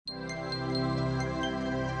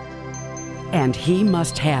And he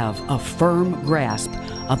must have a firm grasp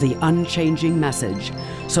of the unchanging message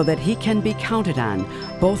so that he can be counted on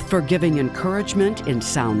both for giving encouragement in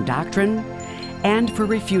sound doctrine and for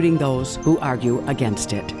refuting those who argue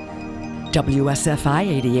against it.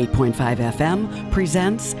 WSFI 88.5 FM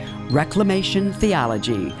presents Reclamation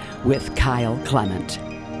Theology with Kyle Clement.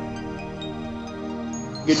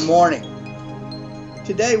 Good morning.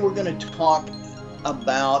 Today we're going to talk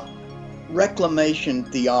about reclamation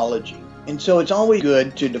theology. And so it's always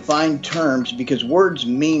good to define terms because words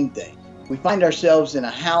mean things. We find ourselves in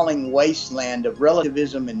a howling wasteland of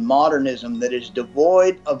relativism and modernism that is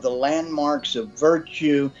devoid of the landmarks of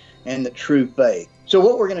virtue and the true faith. So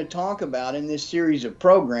what we're going to talk about in this series of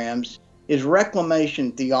programs is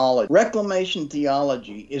reclamation theology. Reclamation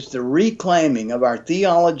theology is the reclaiming of our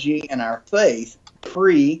theology and our faith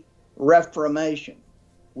pre-Reformation.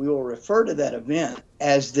 We will refer to that event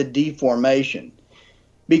as the Deformation.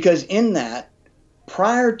 Because in that,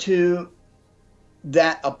 prior to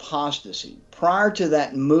that apostasy, prior to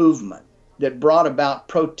that movement that brought about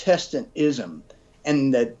Protestantism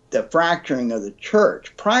and the fracturing of the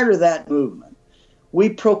church, prior to that movement, we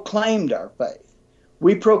proclaimed our faith.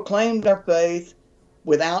 We proclaimed our faith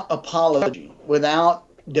without apology, without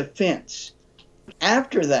defense.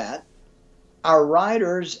 After that, our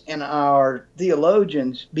writers and our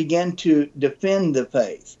theologians began to defend the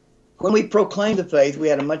faith. When we proclaimed the faith, we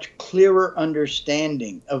had a much clearer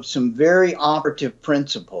understanding of some very operative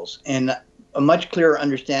principles and a much clearer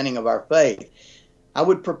understanding of our faith. I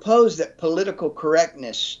would propose that political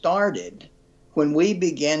correctness started when we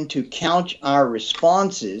began to couch our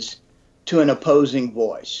responses to an opposing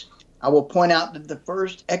voice. I will point out that the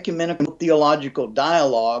first ecumenical theological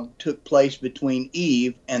dialogue took place between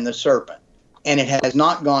Eve and the serpent, and it has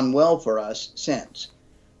not gone well for us since.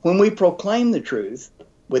 When we proclaim the truth,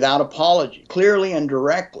 without apology, clearly and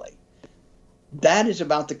directly, that is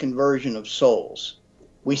about the conversion of souls.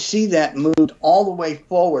 We see that moved all the way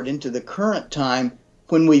forward into the current time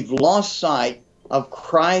when we've lost sight of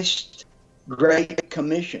Christ's Great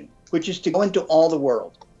Commission, which is to go into all the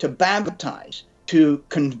world, to baptize, to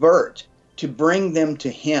convert, to bring them to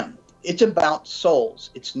Him. It's about souls.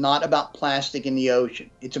 It's not about plastic in the ocean.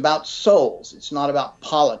 It's about souls. It's not about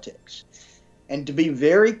politics. And to be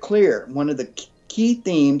very clear, one of the key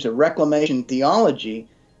themes of reclamation theology,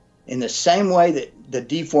 in the same way that the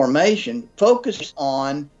Deformation, focused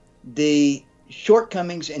on the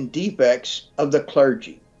shortcomings and defects of the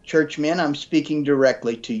clergy. Churchmen, I'm speaking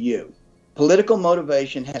directly to you. Political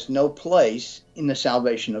motivation has no place in the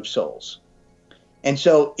salvation of souls. And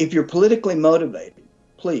so if you're politically motivated,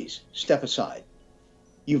 please step aside.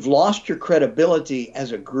 You've lost your credibility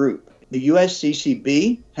as a group. The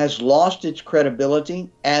USCCB has lost its credibility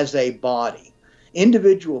as a body.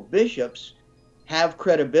 Individual bishops have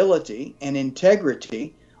credibility and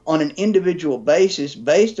integrity on an individual basis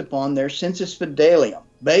based upon their sensus fidelium,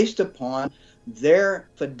 based upon their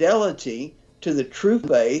fidelity to the true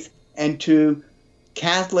faith and to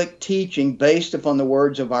Catholic teaching based upon the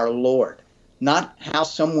words of our Lord, not how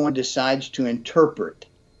someone decides to interpret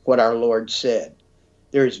what our Lord said.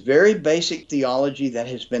 There is very basic theology that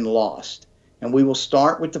has been lost. And we will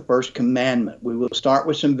start with the first commandment. We will start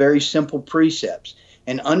with some very simple precepts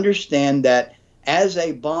and understand that as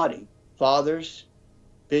a body, fathers,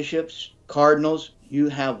 bishops, cardinals, you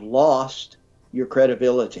have lost your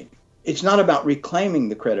credibility. It's not about reclaiming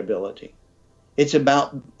the credibility. It's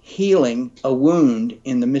about healing a wound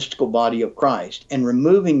in the mystical body of Christ and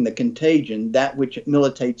removing the contagion, that which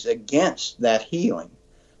militates against that healing,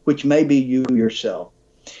 which may be you yourself.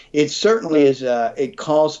 It certainly is, it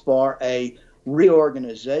calls for a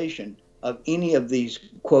reorganization of any of these,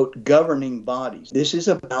 quote, governing bodies. This is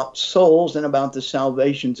about souls and about the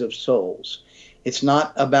salvations of souls. It's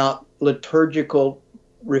not about liturgical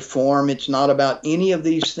reform. It's not about any of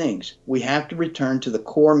these things. We have to return to the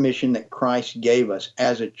core mission that Christ gave us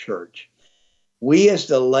as a church. We as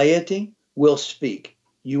the laity will speak.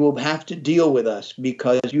 You will have to deal with us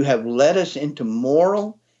because you have led us into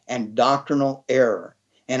moral and doctrinal error,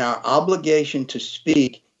 and our obligation to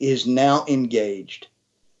speak is now engaged.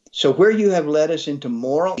 So where you have led us into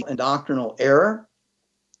moral and doctrinal error,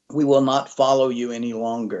 we will not follow you any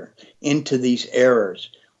longer into these errors.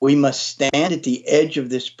 We must stand at the edge of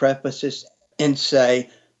this precipice and say,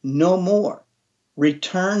 no more.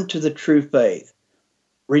 Return to the true faith.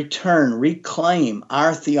 Return, reclaim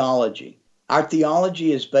our theology. Our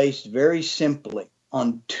theology is based very simply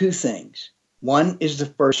on two things. One is the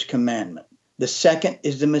first commandment. The second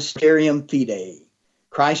is the mysterium fidei.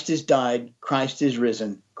 Christ has died, Christ is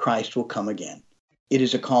risen, Christ will come again. It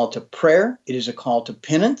is a call to prayer. It is a call to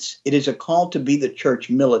penance. It is a call to be the church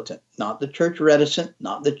militant, not the church reticent,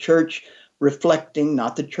 not the church reflecting,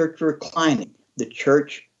 not the church reclining, the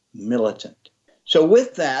church militant. So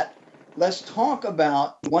with that, let's talk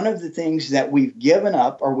about one of the things that we've given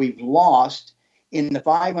up or we've lost in the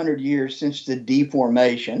 500 years since the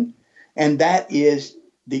deformation, and that is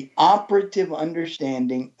the operative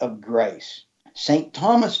understanding of grace. St.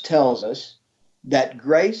 Thomas tells us that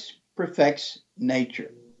grace perfects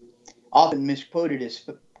nature, often misquoted as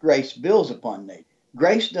grace builds upon nature.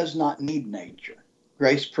 Grace does not need nature.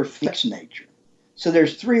 Grace perfects nature. So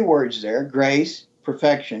there's three words there: grace,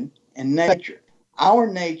 perfection, and nature. Our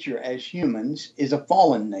nature as humans is a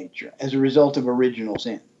fallen nature as a result of original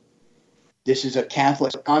sin. This is a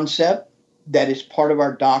Catholic concept that is part of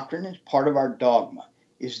our doctrine, is part of our dogma,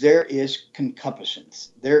 is there is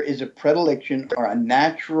concupiscence. There is a predilection or a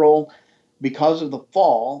natural, because of the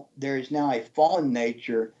fall, there is now a fallen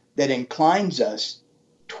nature that inclines us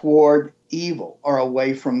toward evil or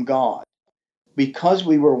away from God. Because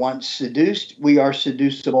we were once seduced, we are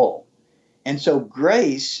seducible. And so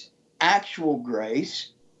grace, actual grace,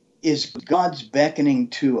 is God's beckoning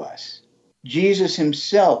to us. Jesus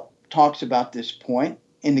himself talks about this point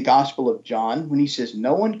in the Gospel of John when he says,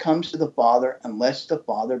 no one comes to the Father unless the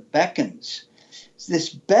Father beckons. This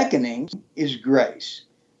beckoning is grace.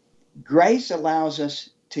 Grace allows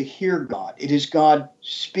us to hear God. It is God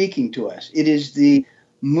speaking to us. It is the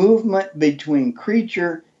movement between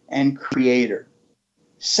creature and creator.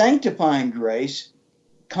 Sanctifying grace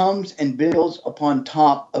comes and builds upon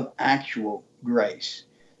top of actual grace.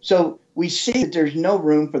 So we see that there's no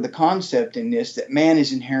room for the concept in this that man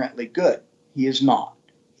is inherently good. He is not.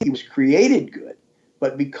 He was created good,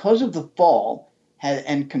 but because of the fall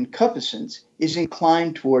and concupiscence is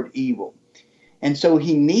inclined toward evil. And so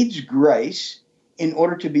he needs grace in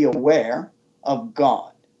order to be aware of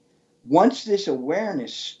God. Once this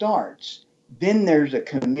awareness starts, then there's a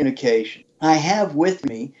communication. I have with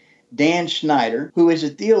me Dan Schneider, who is a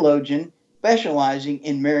theologian specializing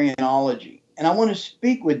in Marianology. And I want to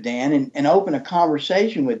speak with Dan and open a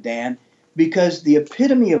conversation with Dan because the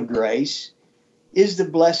epitome of grace is the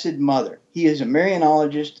Blessed Mother. He is a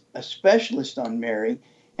Marianologist, a specialist on Mary.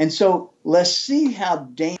 And so let's see how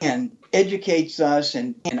Dan educates us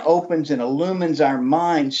and opens and illumines our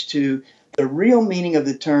minds to the real meaning of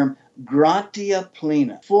the term gratia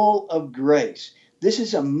plena, full of grace. This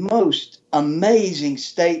is a most amazing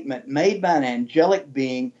statement made by an angelic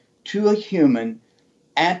being to a human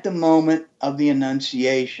at the moment of the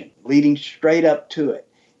Annunciation, leading straight up to it.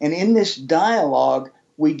 And in this dialogue,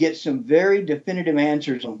 we get some very definitive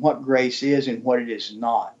answers on what grace is and what it is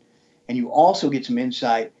not. And you also get some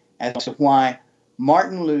insight as to why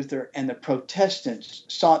Martin Luther and the Protestants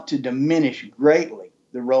sought to diminish greatly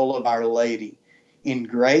the role of Our Lady in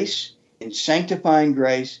grace, in sanctifying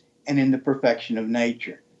grace, and in the perfection of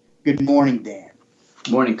nature. Good morning, Dan.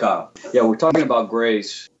 Morning, Kyle. Yeah, we're talking about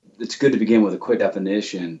grace. It's good to begin with a quick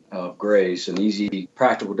definition of grace. An easy,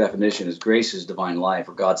 practical definition is grace is divine life,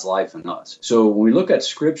 or God's life in us. So when we look at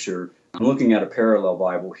Scripture, I'm looking at a parallel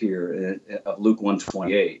Bible here of Luke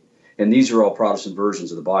 1:28, and these are all Protestant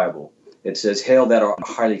versions of the Bible. It says, "Hail that are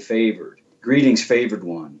highly favored. Greetings, favored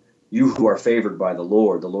one. You who are favored by the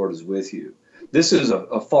Lord is with you." This is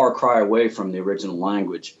a far cry away from the original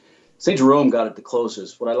language. St. Jerome got it the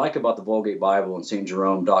closest. What I like about the Vulgate Bible and St.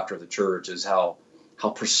 Jerome, Doctor of the Church, is how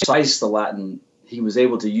precise the Latin he was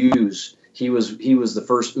able to use. He was the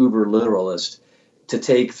first uber literalist to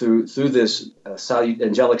take through this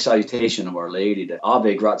angelic salutation of Our Lady, the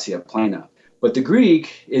Ave Gratia Plena. But the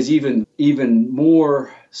Greek is even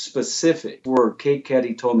more specific. The word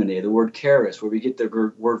keritomene, the word charis, where we get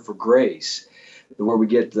the word for grace, where we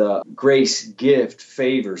get the grace, gift,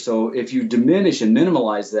 favor. So if you diminish and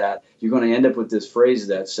minimalize that, you're going to end up with this phrase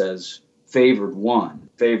that says favored one,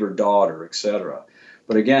 favored daughter, etc.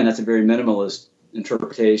 But again, that's a very minimalist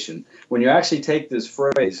interpretation. When you actually take this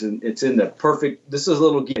phrase, and it's in the perfect, this is a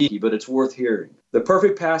little geeky, but it's worth hearing. The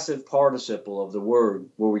perfect passive participle of the word,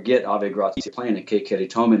 where we get Ave Gratia Plena, ke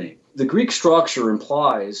keritomene. The Greek structure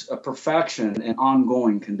implies a perfection and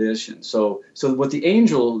ongoing condition. So what the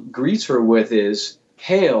angel greets her with is,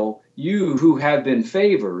 "Hail, you who have been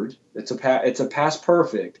favored," it's a past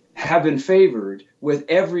perfect, "have been favored with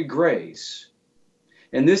every grace."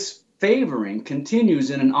 And this favoring continues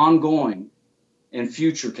in an ongoing and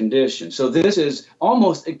future condition. So this is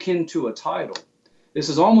almost akin to a title. This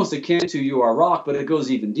is almost akin to "You are rock," but it goes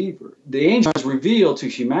even deeper. The angels reveal to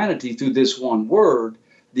humanity through this one word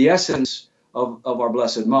the essence of our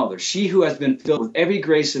Blessed Mother. She who has been filled with every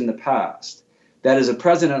grace in the past, that is a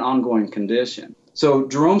present and ongoing condition. So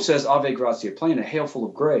Jerome says, Ave gratia plena, hail full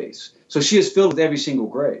of grace. So she is filled with every single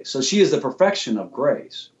grace. So she is the perfection of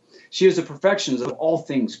grace. She is the perfection of all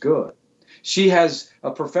things good. She has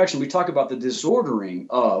a perfection. We talk about the disordering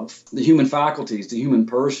of the human faculties, the human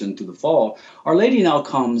person through the fall. Our Lady now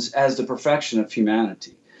comes as the perfection of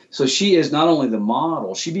humanity. So she is not only the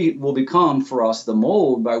model, will become for us the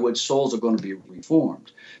mold by which souls are going to be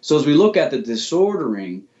reformed. So as we look at the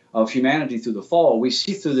disordering of humanity through the fall, we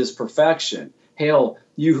see through this perfection, hail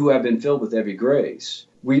you who have been filled with every grace.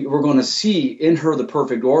 We're going to see in her the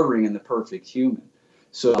perfect ordering and the perfect human.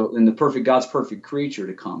 So in the perfect God's perfect creature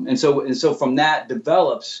to come. And so from that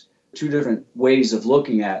develops two different ways of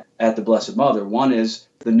looking at the Blessed Mother. One is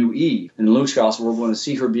the new Eve. In Luke's Gospel, we're going to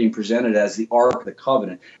see her being presented as the Ark of the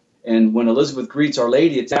Covenant. And when Elizabeth greets Our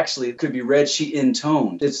Lady, it could be read, she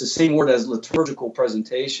intoned. It's the same word as liturgical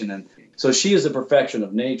presentation. And so she is the perfection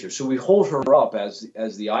of nature. So we hold her up as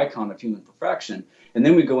the icon of human perfection. And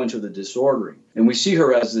then we go into the disordering. And we see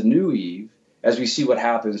her as the new Eve, as we see what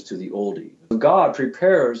happens to the old Eve. God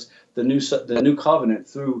prepares the new covenant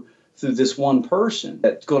through this one person.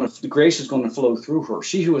 The grace is going to flow through her.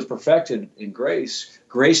 She who is perfected in grace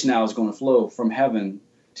now is going to flow from heaven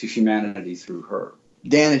to humanity through her.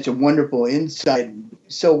 Dan, it's a wonderful insight.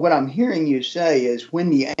 So what I'm hearing you say is when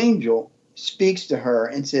the angel speaks to her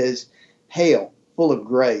and says, hail, full of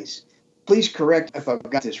grace, please correct if I've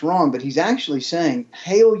got this wrong, but he's actually saying,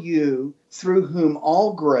 hail you through whom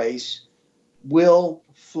all grace will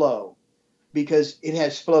flow, because it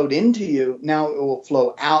has flowed into you. Now it will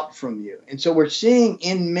flow out from you. And so we're seeing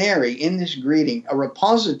in Mary, in this greeting, a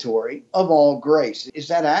repository of all grace. Is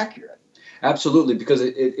that accurate? Absolutely, because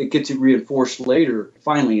it gets reinforced later.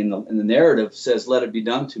 Finally, in the narrative, says, let it be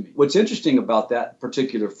done to me. What's interesting about that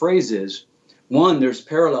particular phrase is, one, there's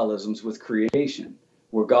parallelisms with creation,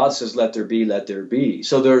 where God says, let there be, let there be.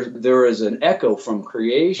 So there is an echo from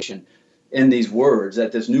creation in these words,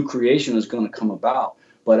 that this new creation is going to come about.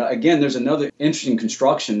 But again, there's another interesting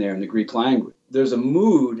construction there in the Greek language. There's a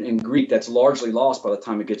mood in Greek that's largely lost by the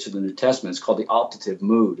time it gets to the New Testament. It's called the optative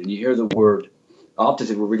mood. And you hear the word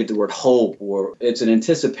optative where we get the word hope, or it's an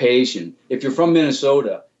anticipation. If you're from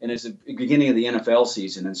Minnesota and it's the beginning of the NFL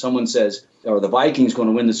season and someone says, or the Vikings going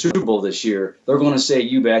to win the Super Bowl this year, they're going to say,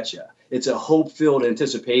 you betcha. It's a hope-filled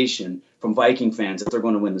anticipation from Viking fans that they're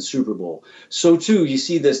going to win the Super Bowl. So, too, you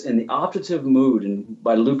see this in the optative mood and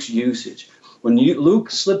by Luke's usage. When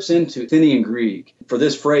Luke slips into Athenian Greek for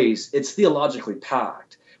this phrase, it's theologically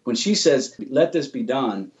packed. When she says, let this be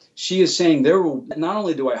done, she is saying, not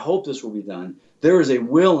only do I hope this will be done, there is a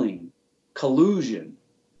willing collusion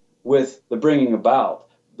with the bringing about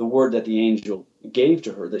the word that the angel gave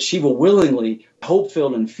to her, that she will willingly,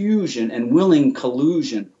 hope-filled infusion and willing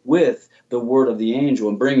collusion with the word of the angel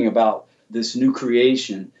and bringing about this new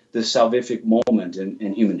creation, this salvific moment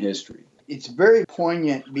in human history. It's very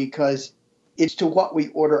poignant because it's to what we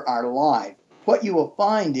order our life. What you will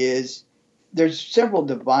find is there's several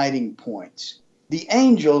dividing points. The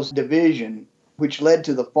angels' division, which led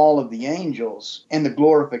to the fall of the angels and the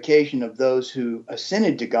glorification of those who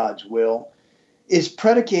ascended to God's will, is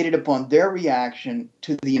predicated upon their reaction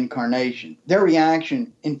to the incarnation. Their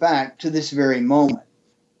reaction, in fact, to this very moment.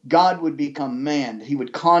 God would become man, that he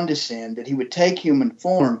would condescend, that he would take human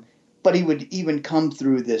form, but he would even come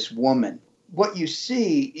through this woman. What you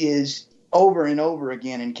see is over and over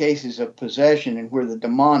again in cases of possession and where the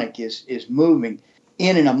demonic is moving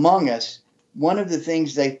in and among us, one of the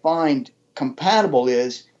things they find compatible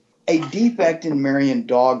is a defect in Marian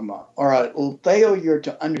dogma, or a failure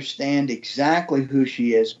to understand exactly who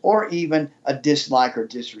she is, or even a dislike or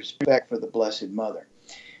disrespect for the Blessed Mother.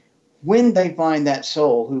 When they find that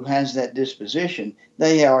soul who has that disposition,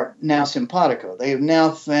 they are now simpatico. They have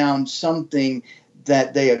now found something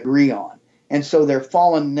that they agree on. And so their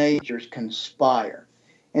fallen natures conspire.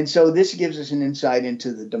 And so this gives us an insight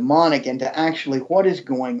into the demonic and to actually what is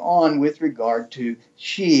going on with regard to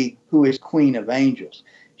she who is Queen of Angels.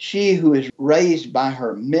 She who is raised by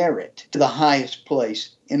her merit to the highest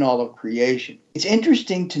place in all of creation. It's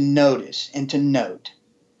interesting to notice and to note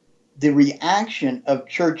the reaction of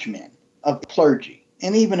churchmen, of clergy,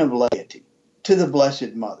 and even of laity to the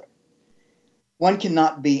Blessed Mother. One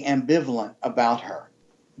cannot be ambivalent about her.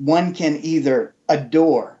 One can either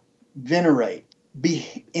adore, venerate,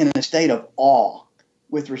 be in a state of awe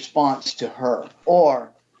with response to her,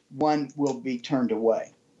 or one will be turned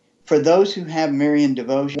away. For those who have Marian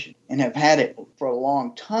devotion and have had it for a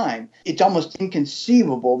long time, it's almost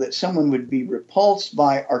inconceivable that someone would be repulsed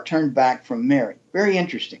by or turned back from Mary. Very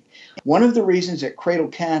interesting. One of the reasons that cradle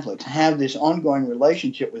Catholics have this ongoing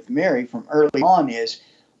relationship with Mary from early on is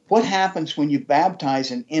what happens when you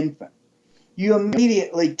baptize an infant. you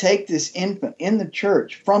immediately take this infant in the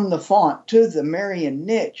church from the font to the Marian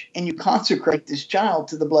niche, and you consecrate this child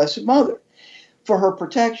to the Blessed Mother for her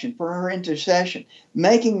protection, for her intercession,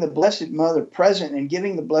 making the Blessed Mother present and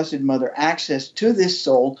giving the Blessed Mother access to this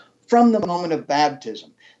soul from the moment of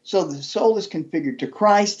baptism. So the soul is configured to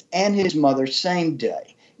Christ and his mother same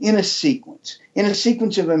day, in a sequence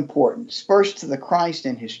of importance, first to the Christ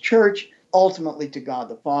and his church, ultimately to God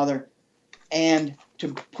the Father, and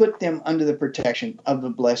to put them under the protection of the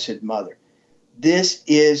Blessed Mother. This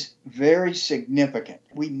is very significant.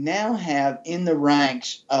 We now have in the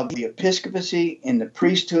ranks of the episcopacy, in the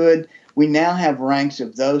priesthood, we now have ranks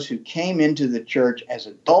of those who came into the church as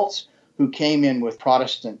adults, who came in with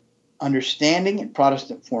Protestant understanding and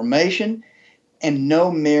Protestant formation, and no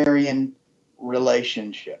Marian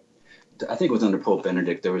relationship. I think it was under Pope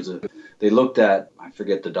Benedict. They looked at, I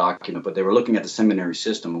forget the document, but they were looking at the seminary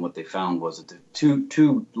system, and what they found was that the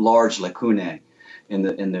two large lacunae in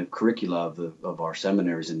the curricula of our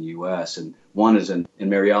seminaries in the U.S. and one is in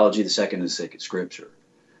Mariology, the second is Sacred Scripture.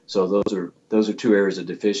 So those are two areas of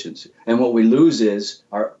deficiency. And what we lose is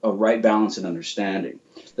a right balance and understanding.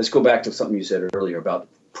 Let's go back to something you said earlier about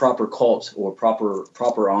proper cult or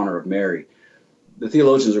proper honor of Mary. The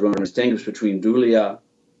theologians are going to distinguish between dulia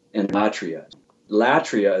and latria.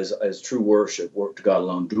 Latria is true worship to God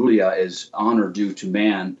alone. Dulia is honor due to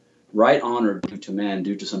man, right honor due to man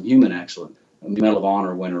due to some human excellence. A Medal of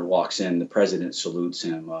Honor winner walks in, the president salutes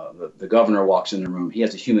him. The governor walks in the room. He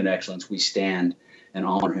has a human excellence. We stand and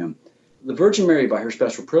honor him. The Virgin Mary, by her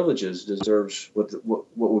special privileges, deserves what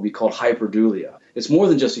would be called hyperdulia. It's more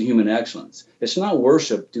than just a human excellence. It's not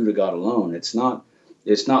worship due to God alone. It's not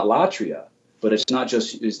latria, but it's not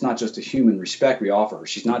just a human respect we offer her.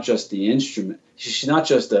 She's not just the instrument. She's not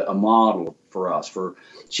just a model for us.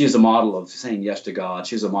 She is a model of saying yes to God.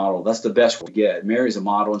 She's a model. That's the best we get. Mary's a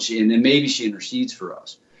model, and then maybe she intercedes for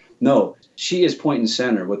us. No, she is point and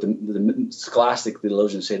center, what the scholastic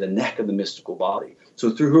theologians say, the neck of the mystical body.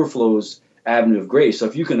 So through her flows avenue of grace. So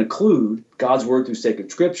if you can include God's word through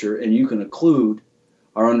sacred scripture, and you can include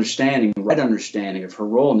our right understanding of her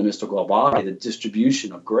role in the mystical body, the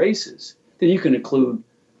distribution of graces, then you can include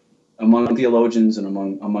among theologians and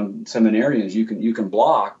among seminarians, you can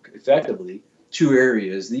block effectively the two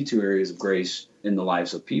areas of grace in the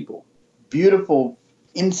lives of people. Beautiful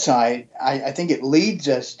insight. I think it leads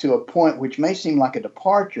us to a point which may seem like a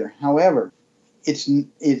departure. However, it's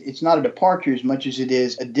not a departure as much as it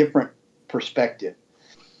is a different perspective.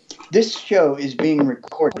 This show is being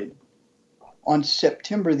recorded on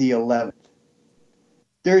September the 11th.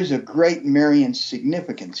 There is a great Marian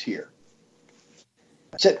significance here.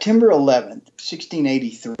 September 11th,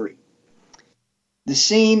 1683. The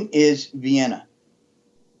scene is Vienna.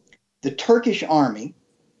 The Turkish army,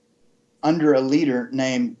 under a leader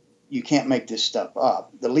named, you can't make this stuff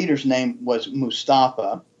up, the leader's name was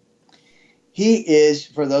Mustafa. He is,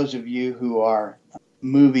 for those of you who are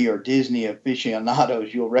movie or Disney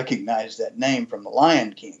aficionados, you'll recognize that name from The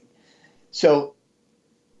Lion King. So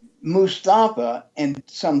Mustafa and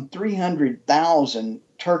some 300,000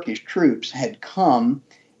 Turkish troops had come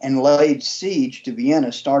and laid siege to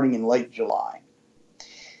Vienna starting in late July.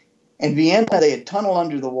 In Vienna, they had tunneled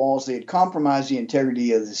under the walls, they had compromised the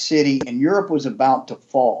integrity of the city, and Europe was about to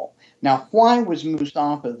fall. Now, why was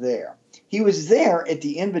Mustafa there? He was there at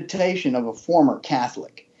the invitation of a former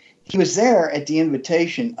Catholic. He was there at the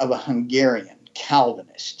invitation of a Hungarian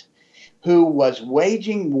Calvinist who was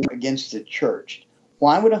waging war against the church.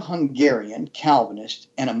 Why would a Hungarian Calvinist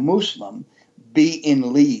and a Muslim be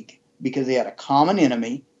in league? Because they had a common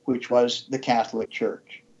enemy, which was the Catholic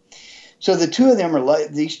Church. So the two of them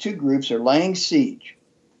these two groups are laying siege.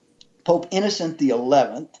 Pope Innocent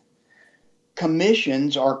XI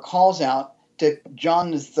commissions or calls out to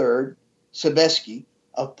John III Sobieski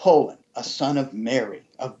of Poland, a son of Mary,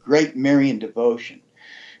 of great Marian devotion.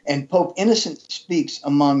 And Pope Innocent speaks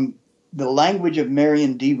among the language of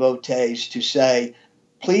Marian devotees to say,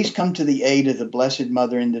 please come to the aid of the Blessed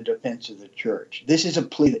Mother in the defense of the church. This is a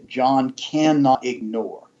plea that John cannot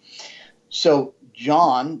ignore. So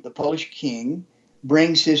John, the Polish king,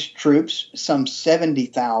 brings his troops, some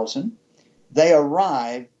 70,000. They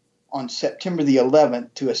arrive on September the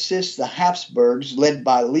 11th to assist the Habsburgs, led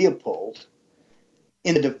by Leopold,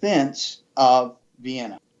 in the defense of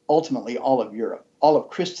Vienna. Ultimately, all of Europe, all of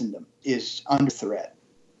Christendom is under threat.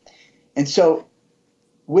 And so,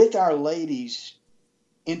 with Our Lady's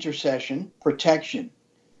intercession, protection,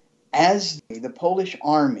 as the Polish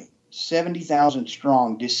army, 70,000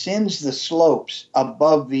 strong, descends the slopes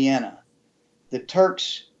above Vienna, the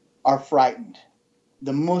Turks are frightened.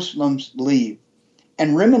 The Muslims leave.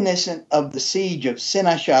 And reminiscent of the siege of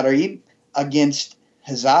Sennacherib against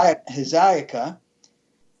Hezekiah,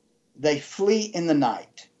 they flee in the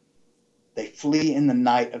night. They flee in the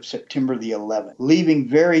night of September the 11th, leaving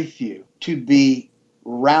very few to be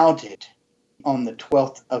routed on the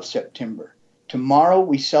 12th of September. Tomorrow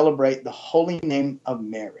we celebrate the holy name of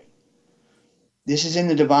Mary. This is in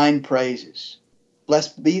the divine praises.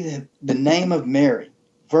 Blessed be the name of Mary,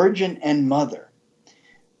 Virgin and Mother.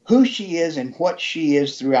 Who she is and what she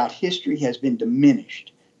is throughout history has been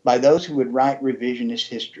diminished by those who would write revisionist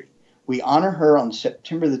history. We honor her on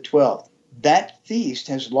September the 12th. That feast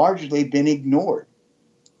has largely been ignored.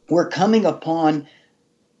 We're coming upon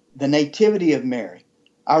the Nativity of Mary,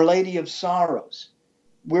 Our Lady of Sorrows.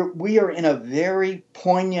 We are in a very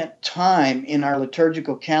poignant time in our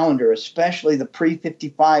liturgical calendar, especially the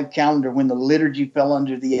pre-55 calendar, when the liturgy fell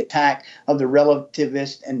under the attack of the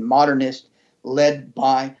relativist and modernist led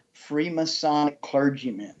by Freemasonic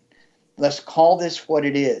clergymen. Let's call this what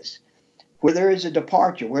it is. Where there is a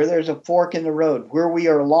departure, where there's a fork in the road, where we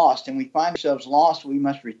are lost and we find ourselves lost, we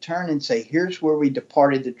must return and say, here's where we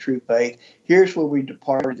departed the true faith. Here's where we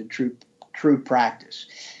departed the true practice.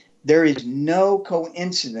 There is no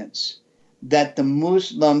coincidence that the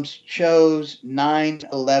Muslims chose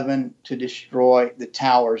 9/11 to destroy the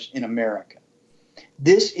towers in America.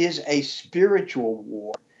 This is a spiritual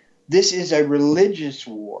war. This is a religious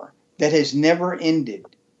war that has never ended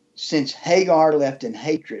since Hagar left in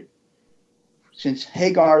hatred. Since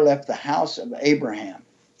Hagar left the house of Abraham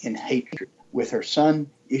in hatred with her son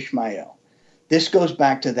Ishmael. This goes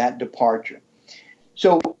back to that departure.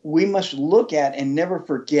 So we must look at and never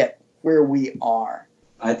forget where we are.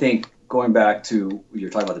 I think going back to, you're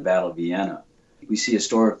talking about the Battle of Vienna, we see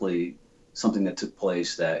historically something that took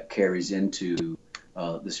place that carries into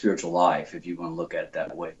the spiritual life, if you want to look at it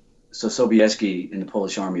that way. So Sobieski in the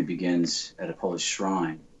Polish army begins at a Polish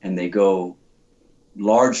shrine, and they go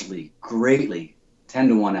largely, greatly,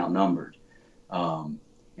 10-1 outnumbered. And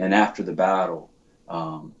after the battle,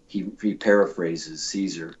 he paraphrases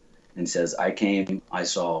Caesar and says, I came, I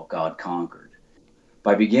saw, God conquered.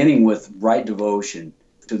 By beginning with right devotion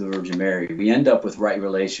to the Virgin Mary, we end up with right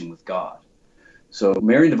relation with God. So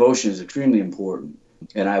Marian devotion is extremely important.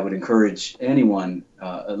 And I would encourage anyone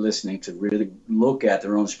listening to really look at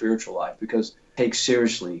their own spiritual life, because take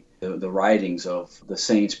seriously the writings of the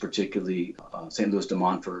saints, particularly St. Louis de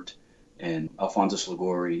Montfort and Alphonsus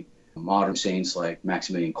Liguori, modern saints like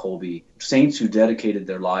Maximilian Kolbe, saints who dedicated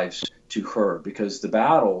their lives to her, because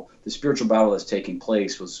the spiritual battle that's taking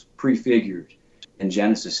place was prefigured in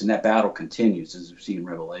Genesis, and that battle continues as we see in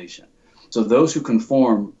Revelation. So those who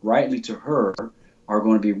conform rightly to her are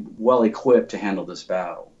going to be well equipped to handle this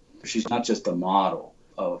battle. She's not just the model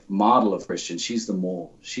of Christians, she's the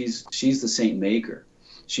mold. She's the saint maker.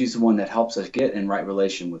 She's the one that helps us get in right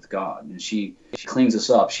relation with God. And she cleans us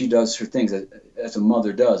up. She does her things as a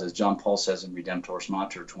mother does, as John Paul says in Redemptoris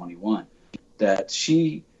Mater 21, that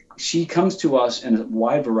she comes to us in a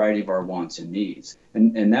wide variety of our wants and needs.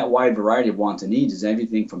 And that wide variety of wants and needs is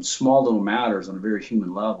everything from small little matters on a very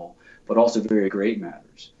human level, but also very great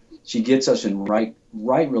matters. She gets us in right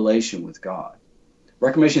relation with God.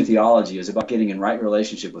 Reformation theology is about getting in right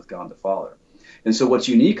relationship with God the Father. And so what's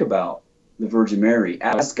unique about the Virgin Mary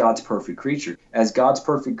as God's perfect creature, as God's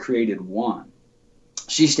perfect created one,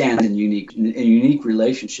 she stands in unique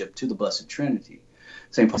relationship to the Blessed Trinity.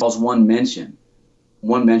 St. Paul's one mention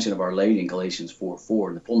of Our Lady in Galatians 4:4,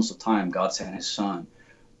 in the fullness of time God sent his Son,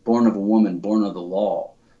 born of a woman, born of the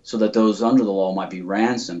law, so that those under the law might be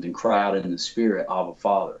ransomed and cry out in the Spirit, Abba,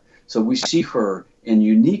 Father. So we see her in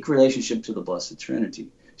unique relationship to the Blessed Trinity.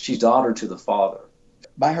 She's daughter to the Father.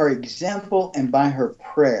 By her example and by her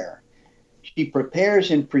prayer, she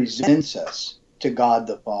prepares and presents us to God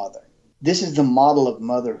the Father. This is the model of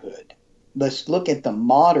motherhood. Let's look at the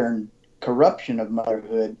modern corruption of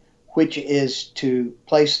motherhood, which is to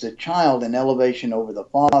place the child in elevation over the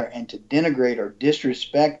father and to denigrate or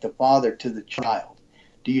disrespect the father to the child.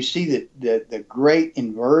 Do you see the great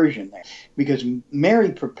inversion there? Because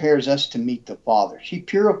Mary prepares us to meet the Father. She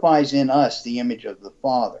purifies in us the image of the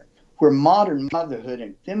Father. Where modern motherhood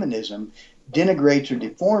and feminism denigrates or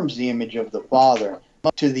deforms the image of the Father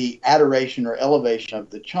to the adoration or elevation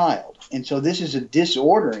of the child. And so this is a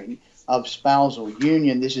disordering of spousal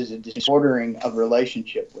union. This is a disordering of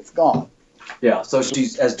relationship with God. Yeah, so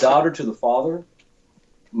she's as daughter to the Father,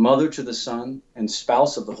 mother to the Son, and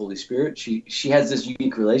spouse of the Holy Spirit. She has this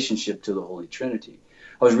unique relationship to the Holy Trinity.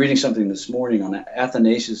 I was reading something this morning on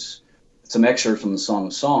Athanasius, some excerpts from the Song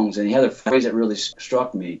of Songs, and he had a phrase that really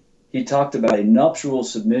struck me. He talked about a nuptial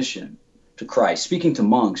submission to Christ, speaking to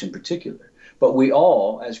monks in particular. But we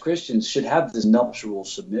all, as Christians, should have this nuptial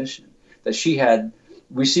submission, that she had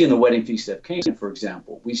We see in the wedding feast of Cana, for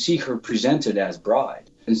example, we see her presented as bride.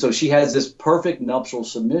 And so she has this perfect nuptial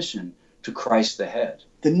submission to Christ the head.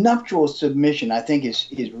 The nuptial submission, I think,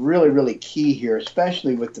 is really, really key here,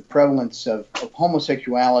 especially with the prevalence of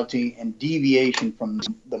homosexuality and deviation from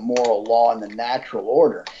the moral law and the natural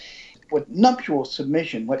order. What nuptial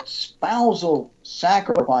submission, what spousal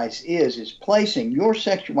sacrifice is placing your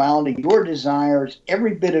sexuality, your desires,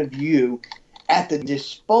 every bit of you at the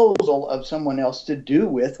disposal of someone else to do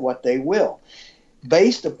with what they will,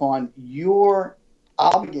 based upon your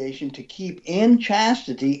obligation to keep in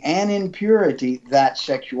chastity and in purity that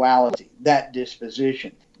sexuality, that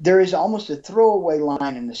disposition. There is almost a throwaway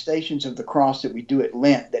line in the Stations of the Cross that we do at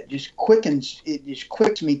Lent that just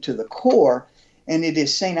quicks me to the core, and it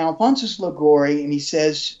is St. Alphonsus Liguori, and he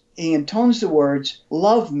intones the words,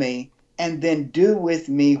 "Love me, and then do with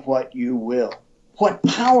me what you will." What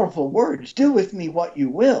powerful words, "do with me what you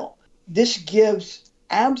will." This gives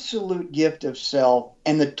absolute gift of self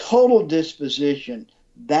and the total disposition.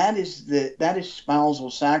 That is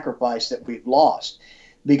spousal sacrifice that we've lost,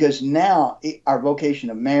 because now our vocation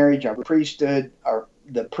of marriage, our priesthood,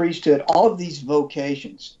 the priesthood, all of these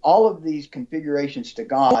vocations, all of these configurations to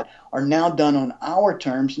God are now done on our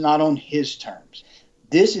terms, not on his terms.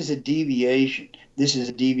 This is a deviation. This is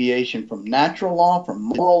a deviation from natural law, from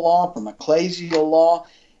moral law, from ecclesial law,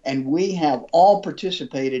 and we have all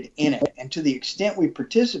participated in it. And to the extent we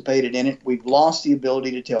participated in it, we've lost the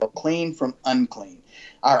ability to tell clean from unclean.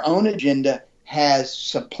 Our own agenda has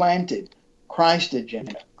supplanted Christ's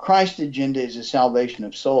agenda. Christ's agenda is the salvation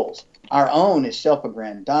of souls. Our own is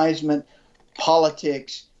self-aggrandizement,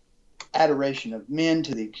 politics, adoration of men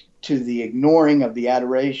to the ignoring of the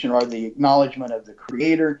adoration or the acknowledgement of the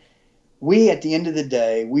Creator. We, at the end of the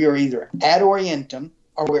day, we are either ad orientem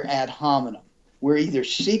or we're ad hominem. We're either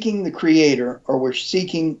seeking the Creator or we're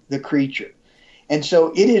seeking the creature. And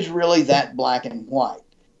so it is really that black and white.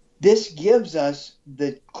 This gives us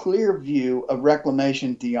the clear view of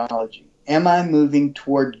reclamation theology. Am I moving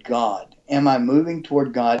toward God? Am I moving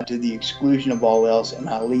toward God to the exclusion of all else? Am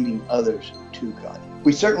I leading others to God?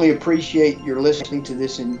 We certainly appreciate your listening to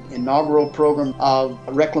this inaugural program of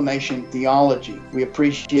reclamation theology. We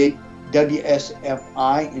appreciate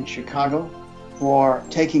WSFI in Chicago for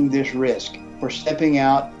taking this risk, for stepping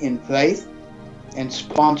out in faith and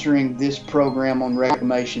sponsoring this program on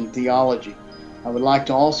reclamation theology. I would like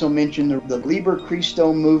to also mention the Liber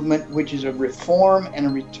Christo movement, which is a reform and a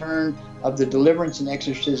return of the deliverance and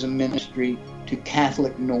exorcism ministry to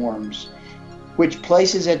Catholic norms, which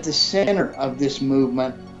places at the center of this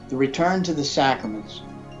movement the return to the sacraments.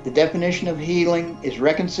 The definition of healing is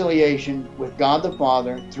reconciliation with God the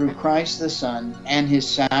Father through Christ the Son and his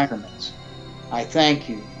sacraments. I thank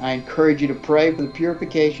you. I encourage you to pray for the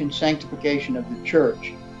purification, sanctification of the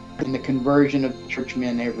church and the conversion of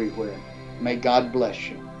churchmen everywhere. May God bless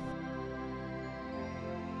you.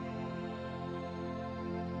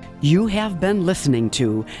 You have been listening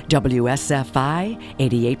to WSFI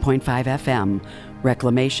 88.5 FM,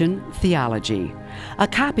 Reclamation Theology. A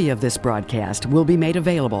copy of this broadcast will be made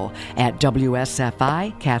available at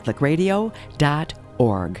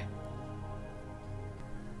wsficatholicradio.org.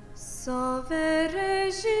 Salve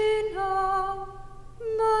Regina,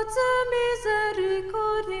 Mater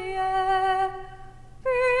Misericordiae,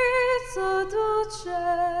 Pizza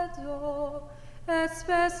dulcedo, et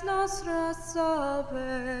spes nostra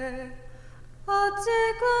salve. A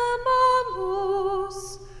te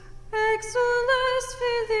clamamus, exules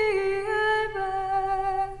filii Eve,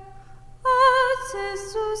 a te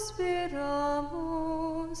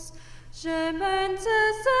suspiramus,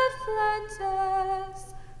 gementes et flentes,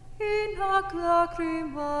 in hoc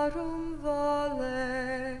lacrimarum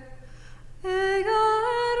vale. Ea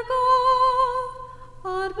ergo,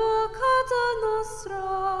 advocata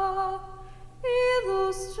nostra,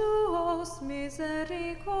 ilus tuos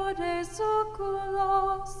misericordes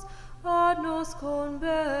oculos ad nos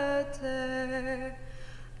converte.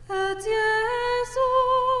 Et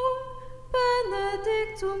Iesum,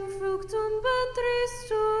 benedictum fructum ventris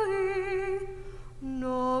tui,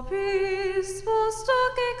 nobis post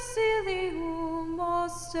hoc exilium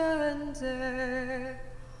ostende.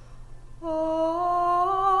 O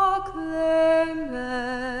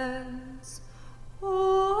clemens, O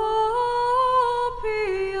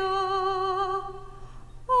pia,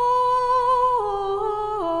 O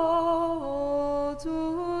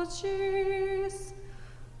dulcis,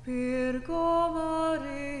 Virgo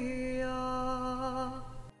Maria.